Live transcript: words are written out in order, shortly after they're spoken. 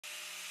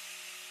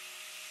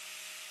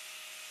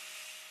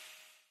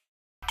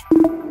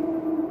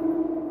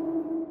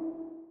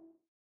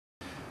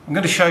I'm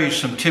going to show you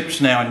some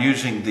tips now on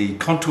using the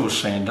contour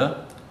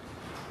sander.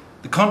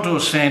 The contour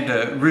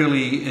sander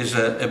really is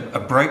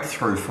a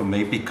breakthrough for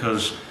me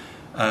because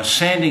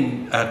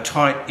sanding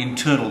tight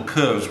internal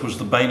curves was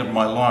the bane of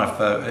my life.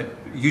 I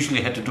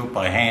usually had to do it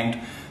by hand.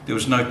 There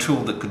was no tool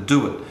that could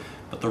do it.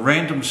 But the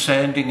random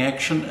sanding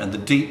action and the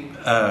deep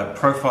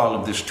profile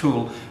of this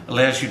tool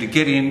allows you to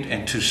get in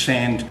and to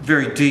sand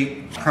very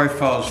deep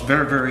profiles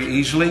very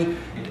easily.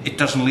 It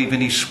doesn't leave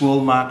any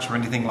swirl marks or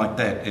anything like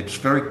that. It's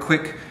very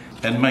quick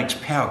and makes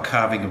power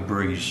carving a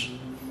breeze.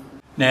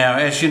 Now,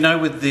 as you know,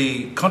 with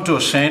the contour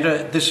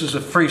sander, this is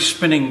a free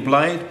spinning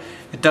blade.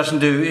 It doesn't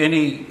do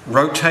any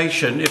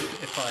rotation.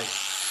 If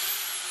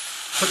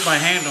I put my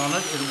hand on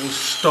it, it will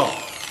stop,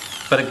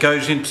 but it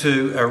goes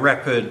into a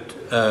rapid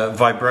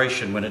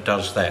vibration when it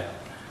does that.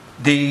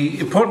 The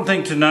important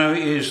thing to know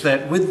is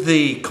that with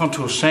the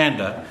contour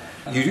sander,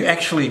 you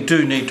actually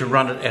do need to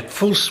run it at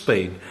full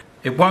speed.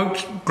 It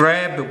won't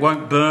grab, it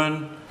won't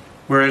burn,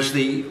 whereas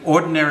the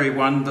ordinary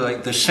one,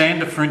 the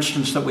sander for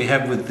instance that we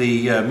have with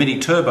the mini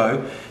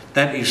turbo,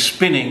 that is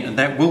spinning and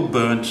that will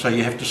burn, so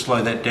you have to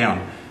slow that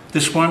down.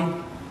 This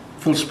one,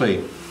 full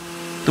speed.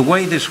 The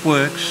way this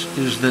works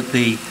is that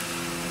the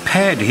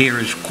pad here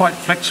is quite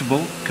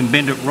flexible, can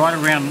bend it right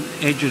around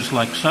edges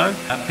like so.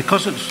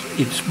 Because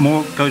it's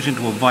more goes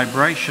into a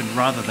vibration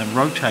rather than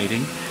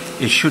rotating,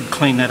 it should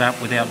clean that up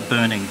without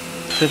burning.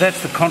 So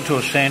that's the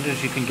contour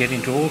sanders. You can get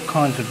into all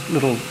kinds of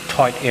little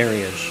tight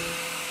areas.